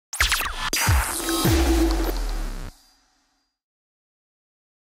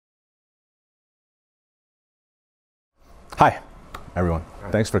Hi, everyone.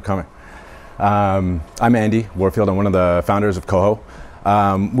 Thanks for coming. I'm Andy Warfield. I'm one of the founders of Coho.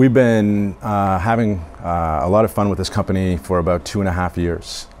 We've been having a lot of fun with this company for about 2.5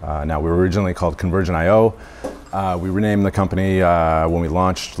 years. Now, we were originally called Convergent.io. We renamed the company when we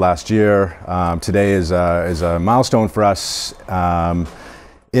launched last year. Today is a milestone for us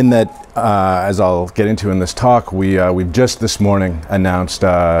in that, as I'll get into in this talk, we've just this morning announced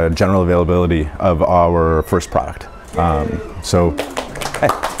general availability of our first product. So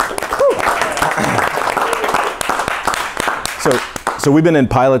we've been in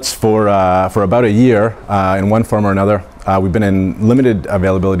pilots for about a year in one form or another. We've been in limited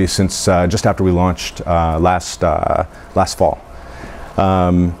availability since just after we launched last fall.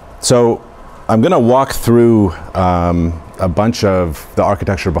 So I'm going to walk through a bunch of the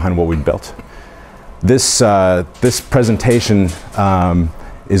architecture behind what we built. This presentation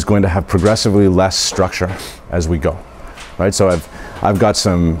is going to have progressively less structure as we go, right? So I've got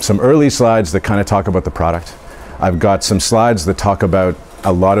some early slides that kind of talk about the product. I've got some slides that talk about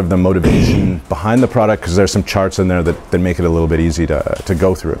a lot of the motivation behind the product, because there's some charts in there that make it a little bit easy to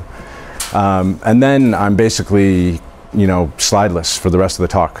go through. And then I'm basically, slideless for the rest of the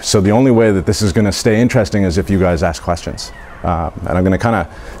talk. So the only way that this is going to stay interesting is if you guys ask questions. And I'm going to kind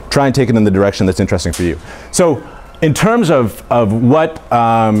of try and take it in the direction that's interesting for you. So in terms of what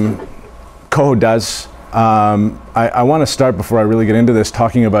Coho does, I want to start, before I really get into this,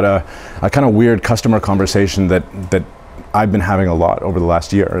 talking about a kind of weird customer conversation that I've been having a lot over the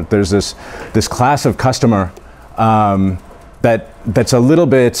last year. There's this class of customer that's a little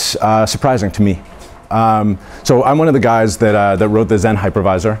bit surprising to me. So I'm one of the guys that wrote the Zen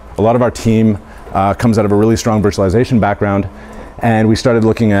hypervisor. A lot of our team comes out of a really strong virtualization background, and we started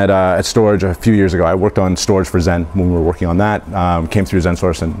looking at storage a few years ago. I worked on storage for Zen when we were working on that. Came through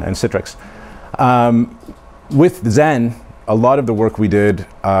ZenSource and Citrix. With Zen, a lot of the work we did,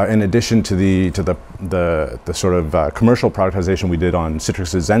 in addition to the sort of commercial productization we did on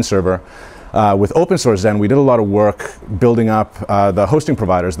Citrix's Zen server, with open source Zen, we did a lot of work building up the hosting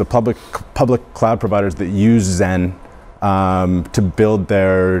providers, the public cloud providers that use Zen to build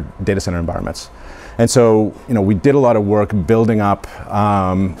their data center environments. And so, we did a lot of work building up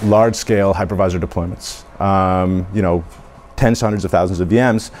large-scale hypervisor deployments, tens to hundreds of thousands of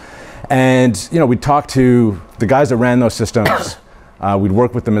VMs. And we'd talk to the guys that ran those systems, we'd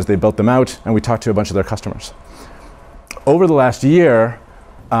work with them as they built them out, and we talked to a bunch of their customers. Over the last year,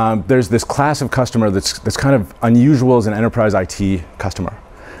 there's this class of customer that's kind of unusual as an enterprise IT customer.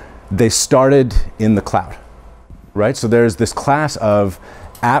 They started in the cloud, right? So there's this class of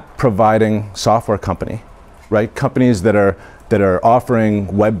app-providing software company, right? Companies that are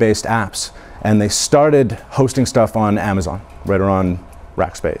offering web-based apps, and they started hosting stuff on Amazon, right, or on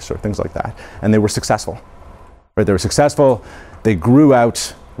Rackspace or things like that, and they were successful, right? They were successful. They grew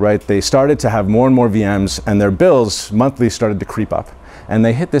out, right? They started to have more and more VMs, and their bills monthly started to creep up, and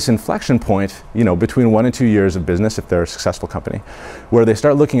they hit this inflection point, between 1 and 2 years of business, if they're a successful company, where they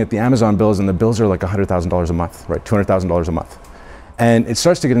start looking at the Amazon bills, and the bills are like $100,000 a month, right? $200,000 a month, and it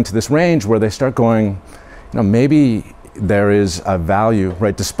starts to get into this range where they start going, maybe there is a value,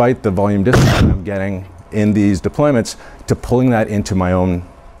 right? Despite the volume discount I'm getting in these deployments, to pulling that into my own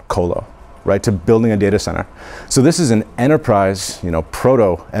colo, right, to building a data center. So this is an enterprise,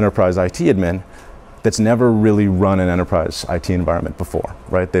 proto-enterprise IT admin that's never really run an enterprise IT environment before,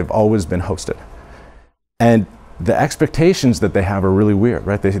 right? They've always been hosted. And the expectations that they have are really weird,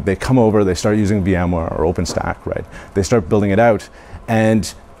 right? They come over, they start using VMware or OpenStack, right? They start building it out, and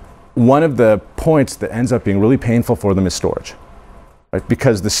one of the points that ends up being really painful for them is storage. Right?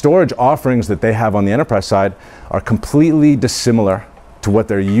 Because the storage offerings that they have on the enterprise side are completely dissimilar to what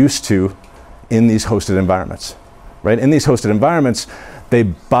they're used to in these hosted environments. Right? In these hosted environments, they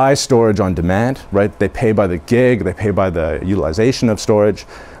buy storage on demand, right? They pay by the gig, they pay by the utilization of storage,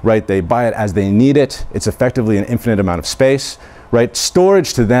 right? They buy it as they need it. It's effectively an infinite amount of space, right?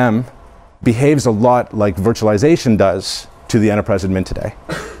 Storage to them behaves a lot like virtualization does to the enterprise admin today,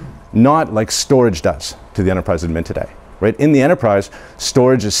 not like storage does to the enterprise admin today. Right? In the enterprise,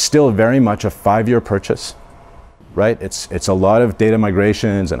 storage is still very much a 5-year purchase, right? It's a lot of data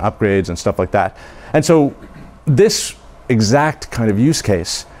migrations and upgrades and stuff like that. And so this exact kind of use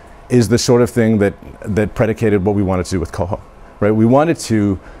case is the sort of thing that predicated what we wanted to do with Coho, right? We wanted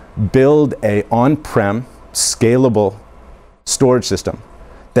to build a on-prem, scalable storage system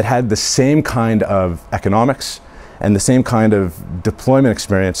that had the same kind of economics and the same kind of deployment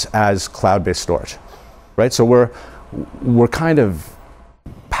experience as cloud-based storage, right? So we're kind of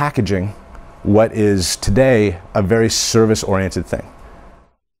packaging what is today a very service-oriented thing.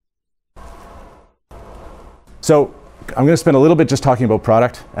 So I'm going to spend a little bit just talking about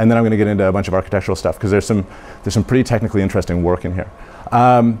product, and then I'm going to get into a bunch of architectural stuff because there's some pretty technically interesting work in here.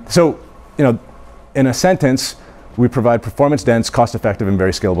 So, in a sentence, we provide performance-dense, cost-effective, and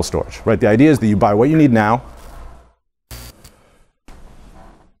very scalable storage. Right? The idea is that you buy what you need now,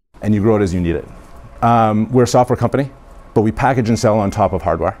 and you grow it as you need it. We're a software company, but we package and sell on top of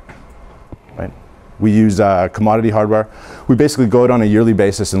hardware. Right? We use commodity hardware. We basically go out on a yearly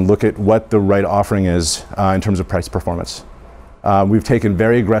basis and look at what the right offering is in terms of price performance. We've taken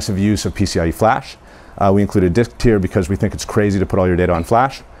very aggressive use of PCIe flash. We include a disk tier because we think it's crazy to put all your data on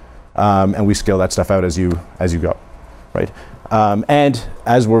flash. And we scale that stuff out as you go. Right? And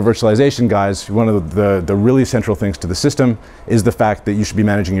as we're virtualization guys, one of the really central things to the system is the fact that you should be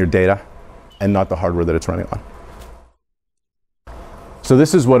managing your data and not the hardware that it's running on. So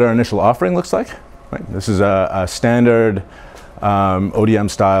this is what our initial offering looks like. Right? This is a standard ODM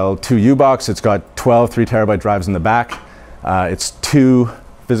style 2U box. It's got 12 3 terabyte drives in the back. It's 2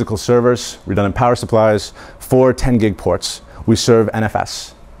 physical servers, redundant power supplies, 4 10 gig ports. We serve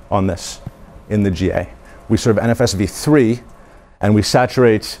NFS on this in the GA. We serve NFS v3, and we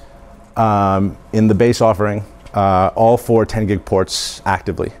saturate in the base offering all 4 10 gig ports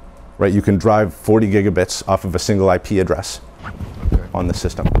actively. Right? You can drive 40 gigabits off of a single IP address on the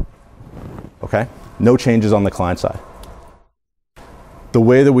system. Okay? No changes on the client side. The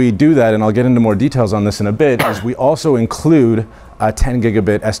way that we do that, and I'll get into more details on this in a bit, is we also include a 10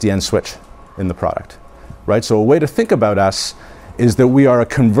 gigabit SDN switch in the product. Right? So a way to think about us is that we are a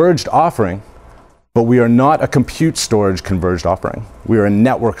converged offering, but we are not a compute storage converged offering. We are a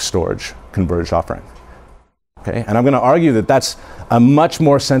network storage converged offering. Okay? And I'm going to argue that that's a much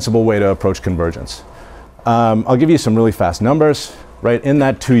more sensible way to approach convergence. I'll give you some really fast numbers. Right? In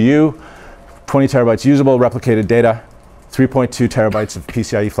that 2U, 20 terabytes usable replicated data, 3.2 terabytes of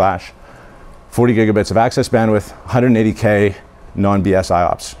PCIe flash, 40 gigabits of access bandwidth, 180K non-BS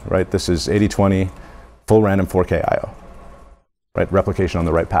IOPS. Right? This is 80/20 full random 4K IO. Right? Replication on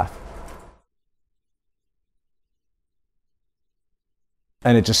the right path.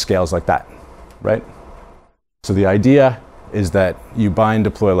 And it just scales like that. Right? So the idea is that you buy and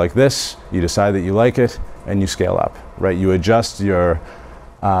deploy like this, you decide that you like it, and you scale up. Right? You adjust your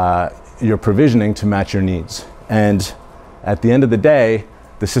provisioning to match your needs. And at the end of the day,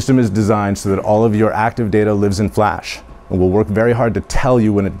 the system is designed so that all of your active data lives in flash. And we'll work very hard to tell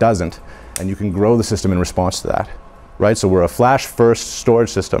you when it doesn't, and you can grow the system in response to that. Right? So we're a flash-first storage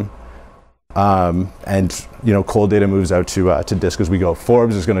system. And cold data moves out to disk as we go.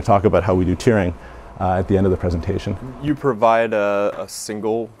 Forbes is going to talk about how we do tiering at the end of the presentation. You provide a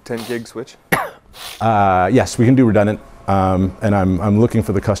single 10 gig switch? Yes, we can do redundant. And I'm looking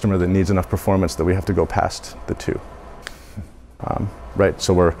for the customer that needs enough performance that we have to go past the 2. Right,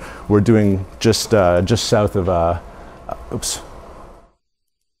 so we're doing just south of oops,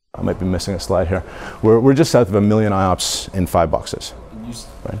 I might be missing a slide here. We're just south of 1 million IOPS in 5 boxes.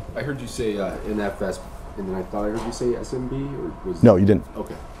 Right. I heard you say NFS, and then I thought I heard you say SMB, or was No, you didn't.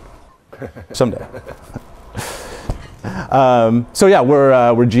 Okay. Someday. So yeah,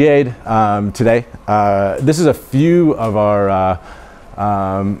 we're GA'd today. This is a few of our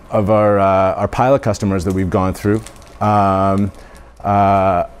pilot customers that we've gone through.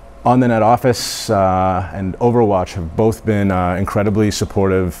 On the Net Office and Overwatch have both been incredibly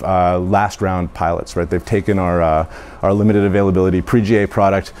supportive last round pilots. Right, they've taken our limited availability pre-GA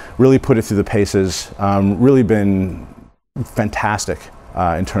product, really put it through the paces. Really been fantastic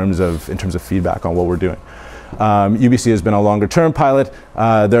in terms of feedback on what we're doing. UBC has been a longer term pilot.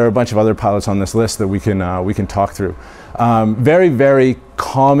 There are a bunch of other pilots on this list that we can talk through. Very, very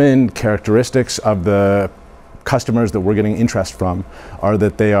common characteristics of the customers that we're getting interest from are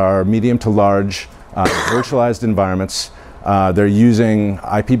that they are medium to large virtualized environments. They're using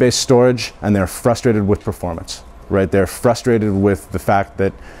IP-based storage, and they're frustrated with performance. Right? They're frustrated with the fact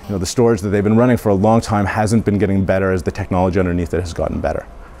that the storage that they've been running for a long time hasn't been getting better as the technology underneath it has gotten better.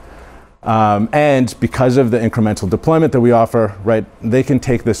 And because of the incremental deployment that we offer, right, they can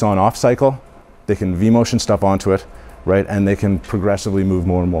take this on off cycle, they can vMotion stuff onto it, right, and they can progressively move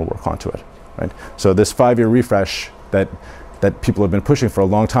more and more work onto it. Right? So this 5-year refresh that people have been pushing for a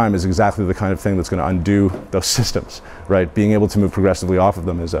long time is exactly the kind of thing that's going to undo those systems. Right? Being able to move progressively off of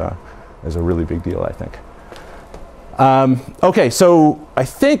them is a really big deal, I think. Okay, so I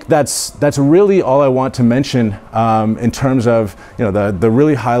think that's really all I want to mention in terms of the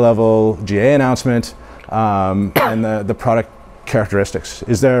really high-level GA announcement and the product characteristics.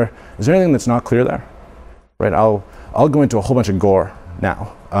 Is there anything that's not clear there? Right? I'll go into a whole bunch of gore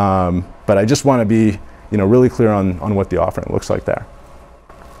now. But I just want to be, really clear on what the offering looks like there.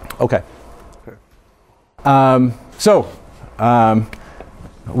 Okay.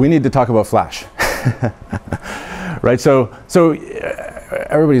 We need to talk about Flash. Right, so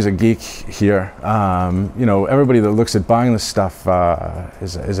everybody's a geek here. You know, everybody that looks at buying this stuff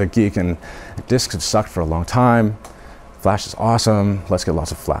is a geek, and disks have sucked for a long time. Flash is awesome. Let's get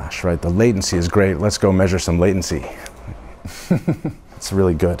lots of Flash, right? The latency is great. Let's go measure some latency. It's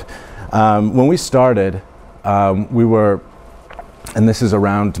really good. When we started, we were, and this is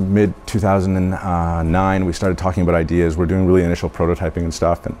around mid 2009, we started talking about ideas. We're doing really initial prototyping and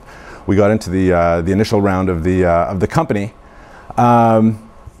stuff, and we got into the initial round of the company.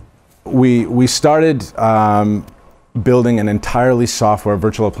 We started building an entirely software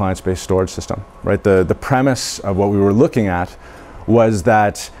virtual appliance-based storage system. Right, the premise of what we were looking at was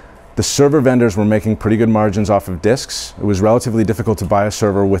that the server vendors were making pretty good margins off of disks. It was relatively difficult to buy a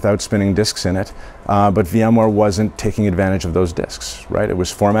server without spinning disks in it, but VMware wasn't taking advantage of those disks. Right, it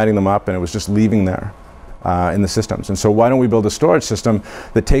was formatting them up, and it was just leaving there in the systems. And so why don't we build a storage system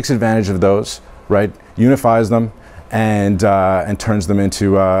that takes advantage of those, right, unifies them, and turns them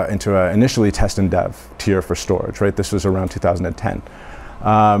into a initially test and dev tier for storage. Right, this was around 2010.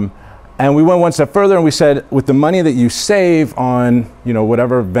 And we went one step further, and we said, with the money that you save on, you know,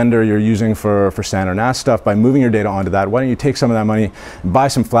 whatever vendor you're using for SAN or NAS stuff, by moving your data onto that, why don't you take some of that money, buy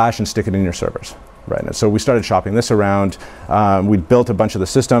some Flash, and stick it in your servers? Right. And so we started shopping this around. We built a bunch of the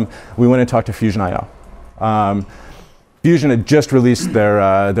system. We went and talked to Fusion.io. Fusion had just released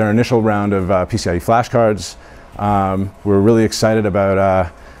their initial round of PCIe flash cards. We were really excited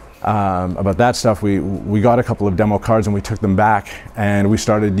about that stuff. We got a couple of demo cards, and we took them back, and we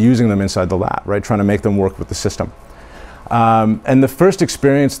started using them inside the lab, right, trying to make them work with the system. And the first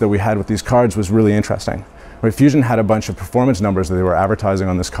experience that we had with these cards was really interesting. Right, Fusion had a bunch of performance numbers that they were advertising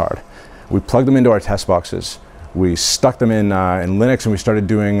on this card. We plugged them into our test boxes. We stuck them in Linux, and we started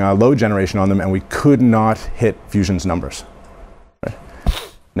doing load generation on them, and we could not hit Fusion's numbers. Right?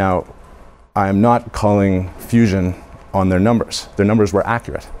 Now, I am not calling Fusion on their numbers. Their numbers were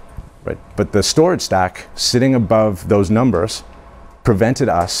accurate, right? But the storage stack sitting above those numbers prevented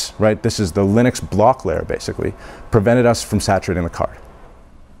us, right? This is the Linux block layer, basically, prevented us from saturating the card.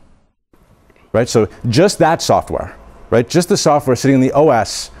 Right? So just that software, right? Just the software sitting in the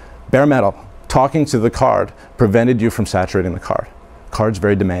OS, bare metal, talking to the card, prevented you from saturating the card. Card's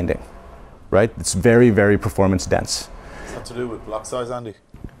very demanding, right? It's very, very performance dense. It's not to do with block size, Andy?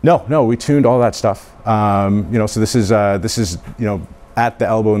 No, we tuned all that stuff. You know, so this is you know, at the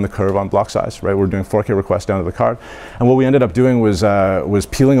elbow in the curve on block size, right? We're doing 4K requests down to the card, and what we ended up doing was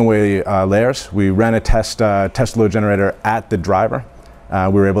peeling away layers. We ran a test load generator at the driver.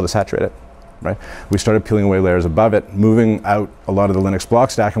 We were able to saturate it. Right? We started peeling away layers above it, moving out a lot of the Linux block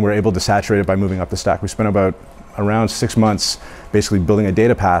stack, and we were able to saturate it by moving up the stack. We spent around 6 months basically building a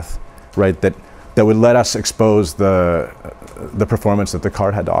data path, right, that would let us expose the performance that the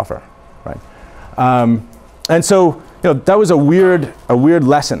card had to offer, right? And so, you know, that was a weird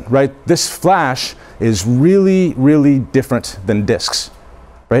lesson, right? This Flash is really, really different than disks.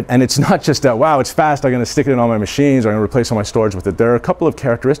 Right? And it's not just that, wow, it's fast, I'm going to stick it in all my machines, or I'm going to replace all my storage with it. There are a couple of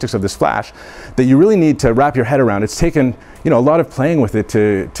characteristics of this Flash that you really need to wrap your head around. It's taken, you know, a lot of playing with it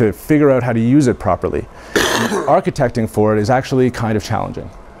to figure out how to use it properly. Architecting for it is actually kind of challenging.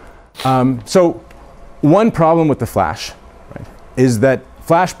 So one problem with the Flash, right, is that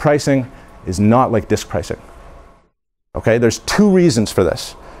Flash pricing is not like disk pricing. Okay, there's two reasons for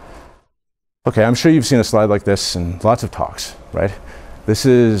this. Okay, I'm sure you've seen a slide like this in lots of talks, right? This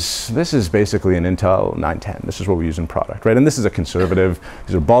is basically an Intel 910. This is what we use in product, right? And this is a conservative.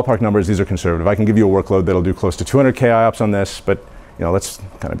 These are ballpark numbers. These are conservative. I can give you a workload that'll do close to 200K IOPS on this, but you know, let's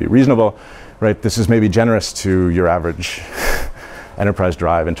kind of be reasonable, right? This is maybe generous to your average enterprise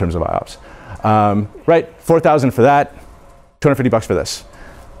drive in terms of IOPS, right? 4,000 for that, 250 bucks for this.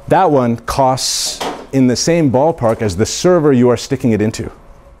 That one costs in the same ballpark as the server you are sticking it into,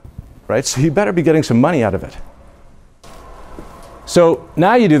 right? So you better be getting some money out of it. So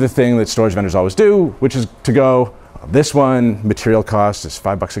now you do the thing that storage vendors always do, which is to go, this one material cost is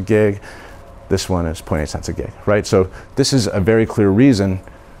 $5 a gig, this one is 0.8 cents a gig, right? So this is a very clear reason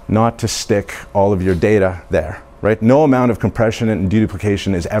not to stick all of your data there, right? No amount of compression and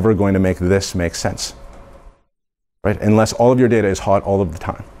deduplication is ever going to make this make sense, right? Unless all of your data is hot all of the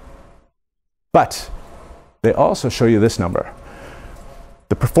time. But they also show you this number.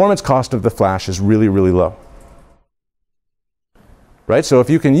 The performance cost of the Flash is really, really low. Right? So if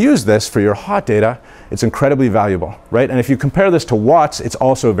you can use this for your hot data, it's incredibly valuable, right? And if you compare this to watts, it's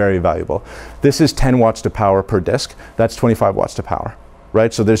also very valuable. This is 10 watts to power per disk. That's 25 watts to power,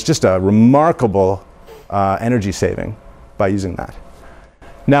 right? So there's just a remarkable energy saving by using that.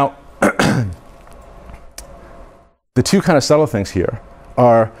 Now, the two kind of subtle things here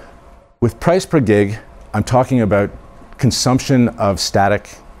are, with price per gig, I'm talking about consumption of static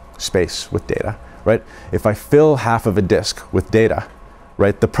space with data, right? If I fill half of a disk with data,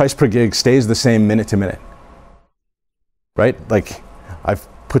 right, the price per gig stays the same minute to minute, right? Like, I've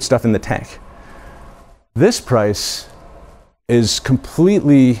put stuff in the tank. This price is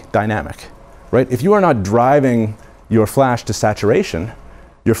completely dynamic, right? If you are not driving your flash to saturation,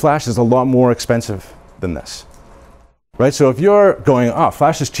 your flash is a lot more expensive than this, right? So if you're going, oh,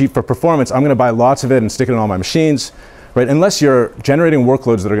 flash is cheap for performance, I'm going to buy lots of it and stick it in all my machines, right? Unless you're generating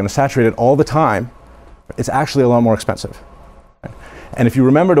workloads that are going to saturate it all the time, it's actually a lot more expensive. Right? And if you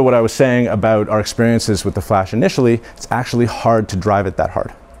remember to what I was saying about our experiences with the flash initially, it's actually hard to drive it that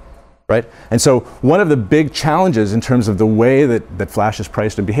hard, right? And so one of the big challenges in terms of the way that flash is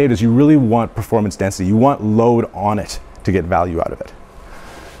priced and behaved is you really want performance density. You want load on it to get value out of it.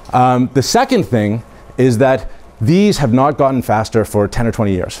 The second thing is that these have not gotten faster for 10 or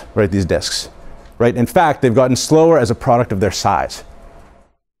 20 years, right, these disks, right? In fact, they've gotten slower as a product of their size,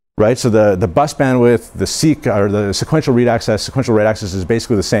 right? So the bus bandwidth, the seek, or the sequential rate access is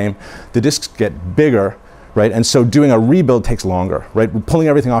basically the same. The disks get bigger, right? And so doing a rebuild takes longer, right? Pulling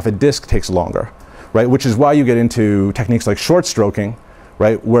everything off a disk takes longer, right? Which is why you get into techniques like short stroking,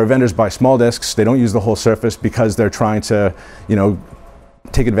 right? Where vendors buy small disks, they don't use the whole surface because they're trying to, you know,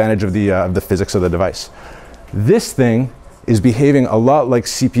 take advantage of the physics of the device. This thing is behaving a lot like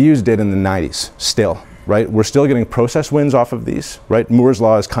CPUs did in the 90s still, right? We're still getting process wins off of these, right? Moore's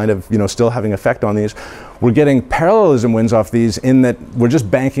law is kind of, you know, still having effect on these. We're getting parallelism wins off these in that we're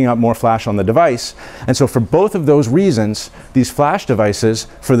just banking up more flash on the device. And so for both of those reasons, these flash devices,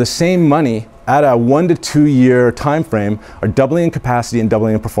 for the same money at a 1 to 2 year time frame, are doubling in capacity and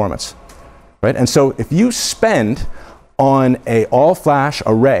doubling in performance, right? And so if you spend on a all-flash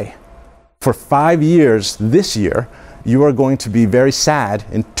array for 5 years this year, you are going to be very sad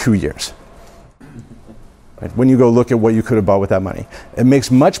in 2 years. Right? When you go look at what you could have bought with that money. It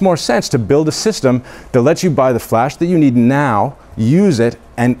makes much more sense to build a system that lets you buy the flash that you need now, use it,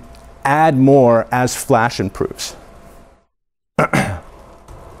 and add more as flash improves.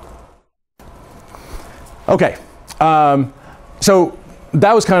 Okay, so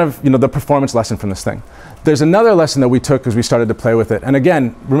that was kind of, you know, the performance lesson from this thing. There's another lesson that we took as we started to play with it. And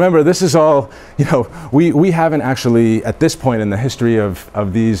again, remember, this is all, you know, we haven't actually, at this point in the history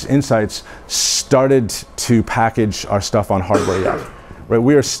of these insights, started to package our stuff on hardware yet. Right?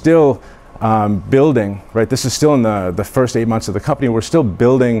 We are still building, right? This is still in the first 8 months of the company. We're still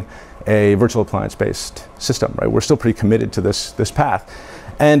building a virtual appliance-based system, right? We're still pretty committed to this path.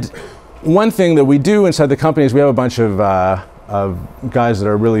 And one thing that we do inside the company is we have a bunch of guys that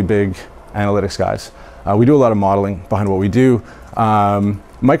are really big analytics guys. We do a lot of modeling behind what we do.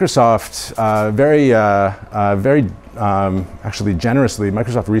 Microsoft, actually generously,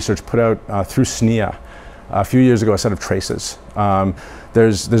 Microsoft Research put out through SNIA a few years ago a set of traces.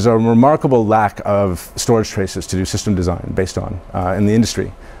 There's a remarkable lack of storage traces to do system design based on in the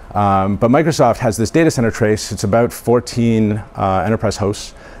industry. But Microsoft has this data center trace. It's about 14 enterprise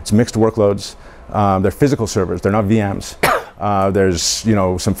hosts. It's mixed workloads. They're physical servers. They're not VMs. There's, you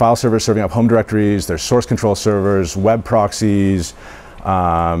know, some file servers serving up home directories. There's source control servers, web proxies,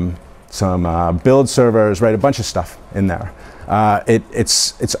 some build servers, right? A bunch of stuff in there.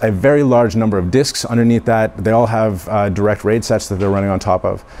 It's a very large number of disks underneath that. They all have direct RAID sets that they're running on top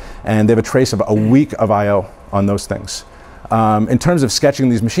of. And they have a trace of a week of I/O on those things. In terms of sketching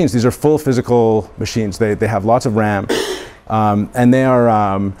these machines, these are full physical machines. They have lots of RAM. And they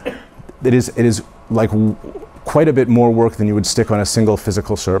are, it is like quite a bit more work than you would stick on a single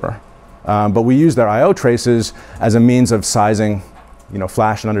physical server. But we use their I/O traces as a means of sizing, you know,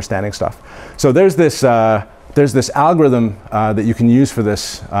 flash and understanding stuff. So there's this algorithm that you can use for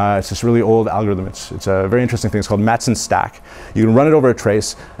this. It's this really old algorithm. It's a very interesting thing. It's called Matson's stack. You can run it over a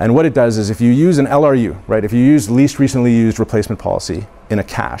trace, and what it does is if you use an LRU, right, if you use least recently used replacement policy in a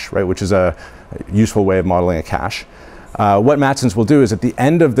cache, right, which is a useful way of modeling a cache, what Matson's will do is at the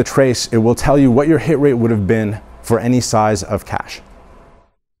end of the trace, it will tell you what your hit rate would have been for any size of cache,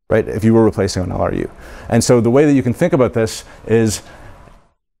 right, if you were replacing an LRU. And so the way that you can think about this is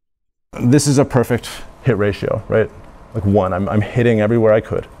this is a perfect hit ratio, right? Like 1. I'm hitting everywhere I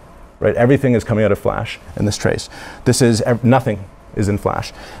could, right? Everything is coming out of flash in this trace. This is, nothing is in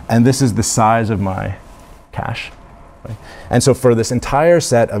flash. And this is the size of my cache. Right? And so for this entire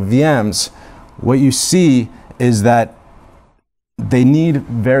set of VMs, what you see is that they need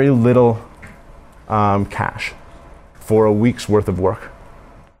very little cache for a week's worth of work,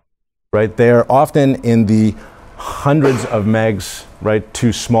 right? They are often in the hundreds of megs, right,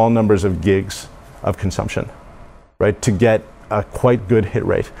 to small numbers of gigs of consumption, right, to get a quite good hit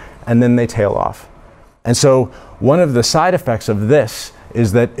rate, and then they tail off. And so one of the side effects of this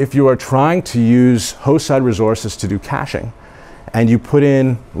is that if you are trying to use host side resources to do caching, and you put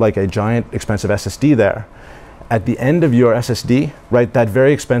in like a giant expensive SSD there, at the end of your SSD, right, that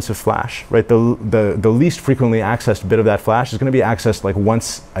very expensive flash, right, the least frequently accessed bit of that flash is going to be accessed like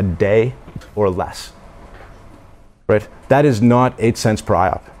once a day or less, right? That is not 8 cents per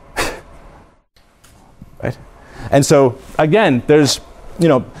IOP, right? And so again, there's, you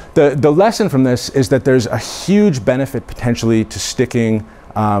know, the lesson from this is that there's a huge benefit potentially to sticking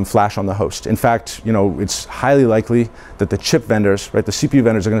flash on the host. In fact, you know, it's highly likely that the chip vendors, right, the CPU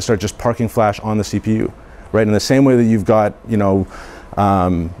vendors are going to start just parking flash on the CPU, right? In the same way that you've got, you know,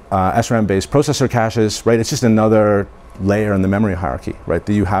 SRAM-based processor caches, right? It's just another layer in the memory hierarchy, right?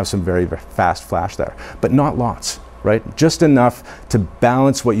 That you have some very, very fast flash there, but not lots, right? Just enough to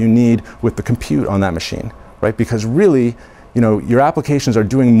balance what you need with the compute on that machine, right? Because really, you know, your applications are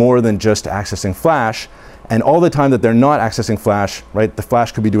doing more than just accessing flash, and all the time that they're not accessing flash, right, the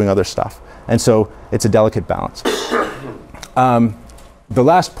flash could be doing other stuff. And so it's a delicate balance. The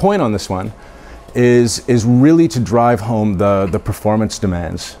last point on this one is really to drive home the performance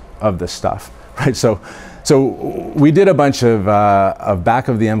demands of this stuff, right? So we did a bunch of back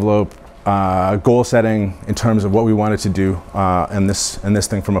of the envelope goal setting in terms of what we wanted to do in this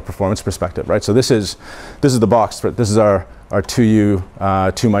thing from a performance perspective, right? So this is the box. This is our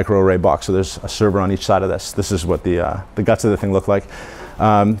 2U 2 microarray box. So there's a server on each side of this. This is what the guts of the thing look like.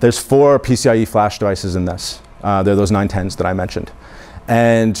 There's 4 PCIe flash devices in this. They're those 910s that I mentioned.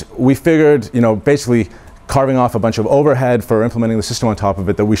 And we figured, you know, basically carving off a bunch of overhead for implementing the system on top of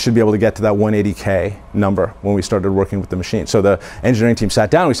it, that we should be able to get to that 180K number when we started working with the machine. So the engineering team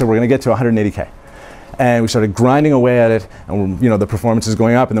sat down and we said, we're going to get to 180K. And we started grinding away at it, and you know, the performance is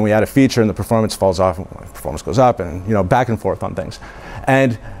going up, and then we add a feature and the performance falls off, and the performance goes up, and you know, back and forth on things.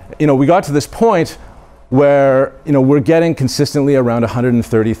 And you know, we got to this point where, you know, we're getting consistently around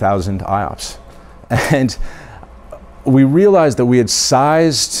 130,000 IOPS. And we realized that we had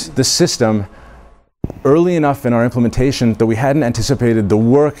sized the system early enough in our implementation that we hadn't anticipated the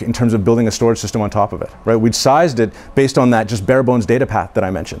work in terms of building a storage system on top of it, right? We'd sized it based on that just bare bones data path that I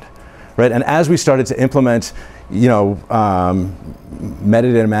mentioned, right? And as we started to implement, you know,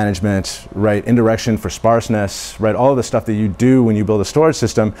 metadata management, right, indirection for sparseness, right, all of the stuff that you do when you build a storage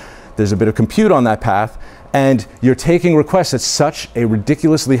system, there's a bit of compute on that path, and you're taking requests at such a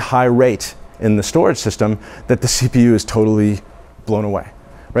ridiculously high rate in the storage system that the CPU is totally blown away,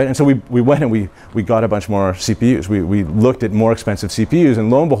 right? And so we went and we got a bunch more CPUs. We looked at more expensive CPUs,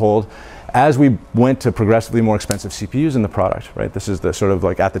 and lo and behold, as we went to progressively more expensive CPUs in the product, right? This is the sort of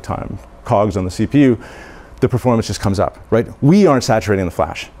like at the time cogs on the CPU, the performance just comes up, right? We aren't saturating the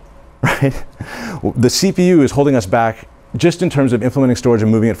flash, right? The CPU is holding us back just in terms of implementing storage and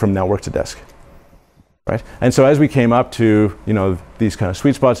moving it from network to disk, right? And so as we came up to, you know, these kind of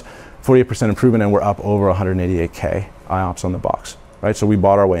sweet spots, 48% improvement, and we're up over 188K IOPS on the box, right? So we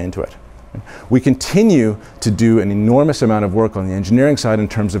bought our way into it. We continue to do an enormous amount of work on the engineering side in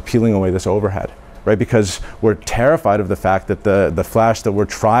terms of peeling away this overhead, right? Because we're terrified of the fact that the flash that we're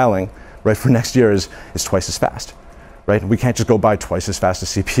trialing, right, for next year is twice as fast, right? We can't just go buy twice as fast a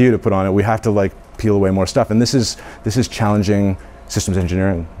CPU to put on it. We have to like peel away more stuff, and this is challenging systems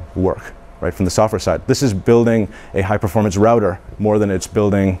engineering work, right, from the software side. This is building a high-performance router more than it's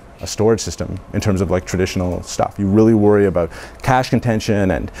building a storage system in terms of like traditional stuff. You really worry about cache contention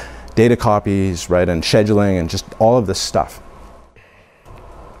and data copies, right, and scheduling and just all of this stuff.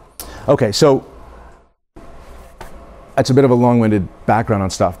 Okay, so that's a bit of a long-winded background on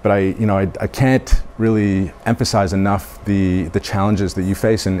stuff, but I can't really emphasize enough the challenges that you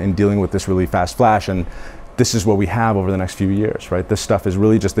face in dealing with this really fast flash, and this is what we have over the next few years, right? This stuff is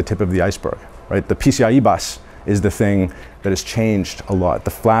really just the tip of the iceberg, right? The PCIe bus is the thing that has changed a lot.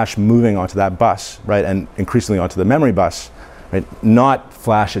 The flash moving onto that bus, right, and increasingly onto the memory bus, right? Not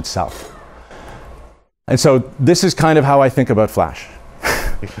flash itself. And so this is kind of how I think about flash,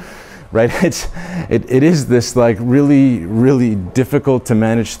 right? It is this like really, really difficult to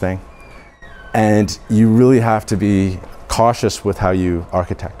manage thing, and you really have to be cautious with how you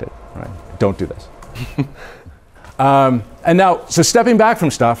architect it, right? Don't do this. And now, so stepping back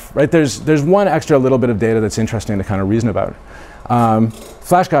from stuff, right, there's one extra little bit of data that's interesting to kind of reason about.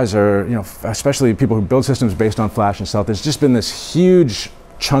 Flash guys are, you know, especially people who build systems based on flash and stuff, there's just been this huge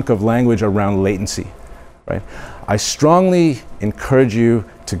chunk of language around latency, right? I strongly encourage you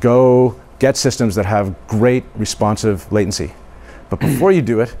to go get systems that have great responsive latency, But before you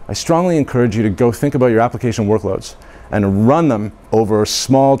do it, I strongly encourage you to go think about your application workloads and run them over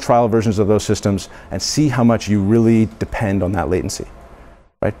small trial versions of those systems and see how much you really depend on that latency,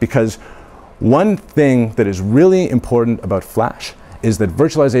 right? Because one thing that is really important about Flash is that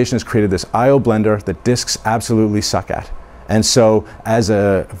virtualization has created this I/O blender that disks absolutely suck at. And so as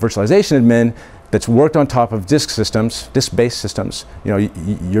a virtualization admin that's worked on top of disk systems, disk-based systems, you know,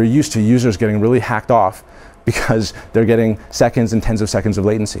 you're used to users getting really hacked off because they're getting seconds and tens of seconds of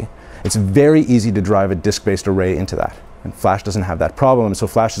latency. It's very easy to drive a disk-based array into that. And Flash doesn't have that problem, so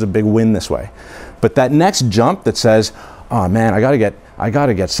Flash is a big win this way. But that next jump that says, oh man, I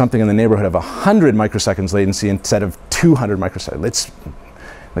gotta get something in the neighborhood of 100 microseconds latency instead of 200 microseconds. It's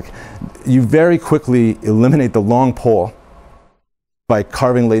like, you very quickly eliminate the long pole by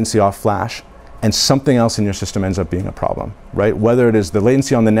carving latency off Flash, and something else in your system ends up being a problem, right? Whether it is the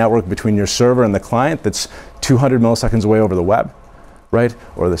latency on the network between your server and the client that's 200 milliseconds away over the web, right?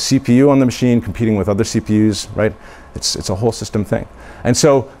 Or the CPU on the machine competing with other CPUs, right? It's a whole system thing. And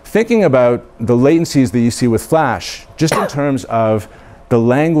so thinking about the latencies that you see with Flash, just in terms of the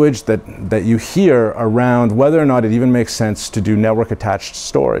language that you hear around whether or not it even makes sense to do network attached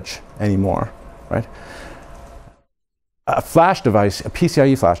storage anymore, right? A flash device, a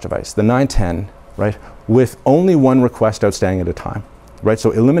PCIe flash device, the 910, right, with only one request outstanding at a time, right?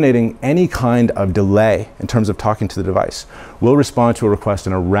 So eliminating any kind of delay in terms of talking to the device will respond to a request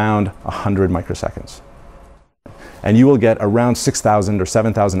in around 100 microseconds. And you will get around 6,000 or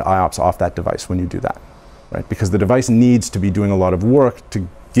 7,000 IOPS off that device when you do that, right? Because the device needs to be doing a lot of work to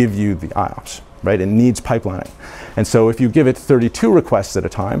give you the IOPS, right? It needs pipelining. And so if you give it 32 requests at a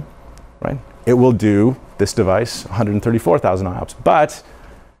time, right, it will do this device 134,000 IOPS. But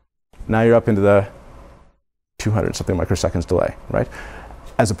now you're up into the 200 something microseconds delay, right?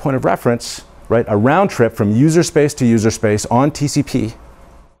 As a point of reference, right, a round trip from user space to user space on TCP,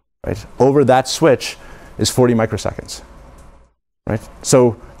 right, over that switch is 40 microseconds, right?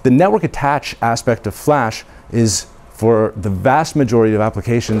 So the network attach aspect of Flash is, for the vast majority of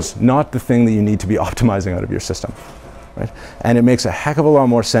applications, not the thing that you need to be optimizing out of your system, right? And it makes a heck of a lot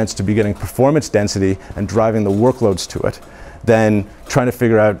more sense to be getting performance density and driving the workloads to it than trying to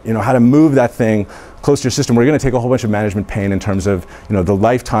figure out, you know, how to move that thing close to your system. We're going to take a whole bunch of management pain in terms of, you know, the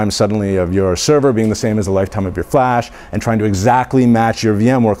lifetime suddenly of your server being the same as the lifetime of your Flash, and trying to exactly match your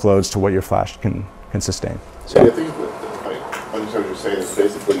VM workloads to what your Flash can sustain. So I think that, if I understand what you're saying, is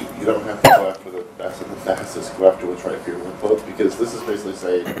basically you don't have to go after the best and the fastest, go after what's right for your workload, because this is basically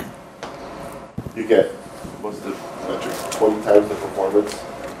saying you get, what's the metric, 20 times the performance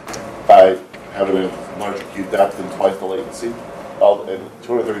by having a larger queue depth and twice the latency. And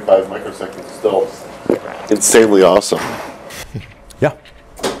 235 microseconds is still insanely awesome. Yeah.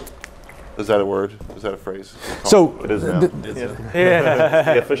 Is that a word? Is that a phrase? So It is now.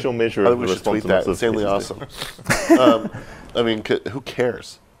 The official measure of the we should tweet that. responsiveness of Insanely PCC. awesome. I mean, who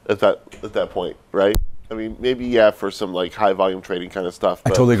cares at that point, right? I mean, maybe yeah, for some like high volume trading kind of stuff. I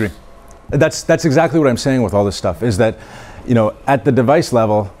totally agree. That's exactly what I'm saying with all this stuff, is that, you know, at the device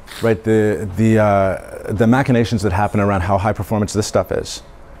level, right, the machinations that happen around how high performance this stuff is,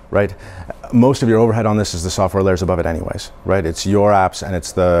 right? Most of your overhead on this is the software layers above it anyways, right? It's your apps and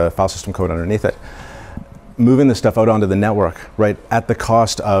it's the file system code underneath it. Moving this stuff out onto the network, right, at the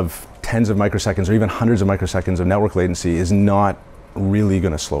cost of tens of microseconds or even hundreds of microseconds of network latency is not really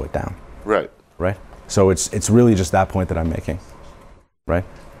going to slow it down. Right. Right? So it's really just that point that I'm making, right?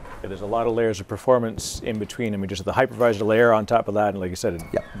 Yeah, there's a lot of layers of performance in between. I mean, just the hypervisor layer on top of that, and like you said,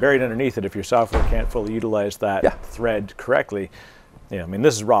 buried underneath it, if your software can't fully utilize that thread correctly, I mean,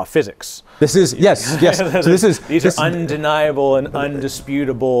 this is raw physics. This is, yes. So these are undeniable and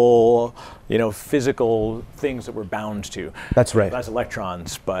undisputable, physical things that we're bound to. That's right. That's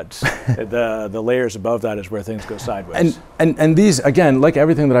electrons, but the layers above that is where things go sideways. And these, again, like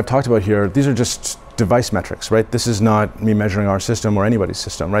everything that I've talked about here, these are just device metrics, right? This is not me measuring our system or anybody's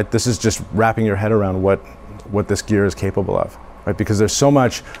system, right? This is just wrapping your head around what this gear is capable of. Right, because there's so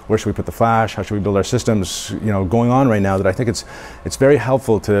much, where should we put the flash, how should we build our systems, going on right now, that I think it's very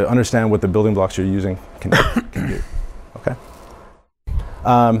helpful to understand what the building blocks you're using can do. Okay.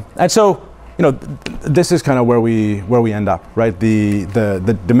 And so, this is kind of where we end up, right?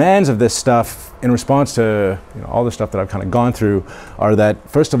 The demands of this stuff in response to all the stuff that I've kind of gone through are that,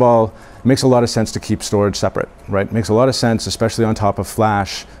 first of all, it makes a lot of sense to keep storage separate, right? It makes a lot of sense, especially on top of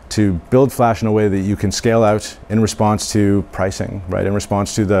Flash, to build Flash in a way that you can scale out in response to pricing, right? In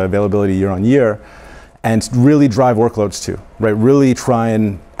response to the availability year on year, and really drive workloads too, right? Really try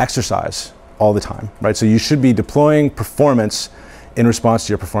and exercise all the time, right? So you should be deploying performance in response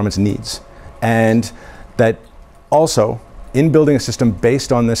to your performance needs. And that also in building a system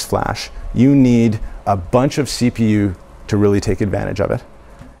based on this flash, you need a bunch of CPU to really take advantage of it,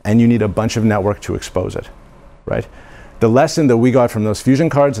 and you need a bunch of network to expose it, right? The lesson that we got from those Fusion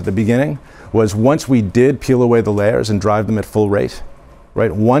cards at the beginning was once we did peel away the layers and drive them at full rate,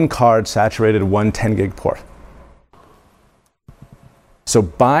 right, one card saturated one 10 gig port. So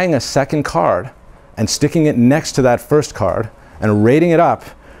buying a second card and sticking it next to that first card and rating it up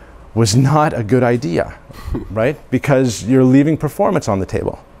was not a good idea, right? Because you're leaving performance on the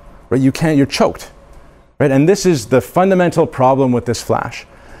table, right? You're choked, right? And this is the fundamental problem with this flash,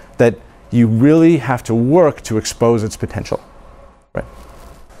 that you really have to work to expose its potential, right?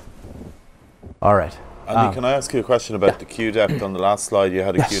 All right. Andy, can I ask you a question about the queue depth? On the last slide, you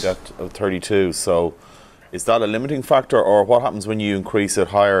had a queue depth of 32. So is that a limiting factor, or what happens when you increase it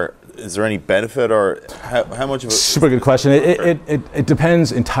higher? Is there any benefit, or how much of it? Super good question. It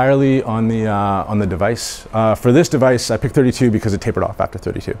depends entirely on the device. For this device, I picked 32 because it tapered off after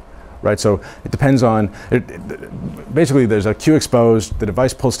 32, right? So it depends on, basically there's a queue exposed, the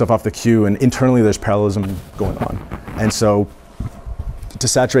device pulls stuff off the queue, and internally there's parallelism going on. And so to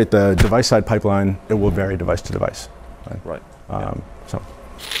saturate the device side pipeline, it will vary device to device. Right. So.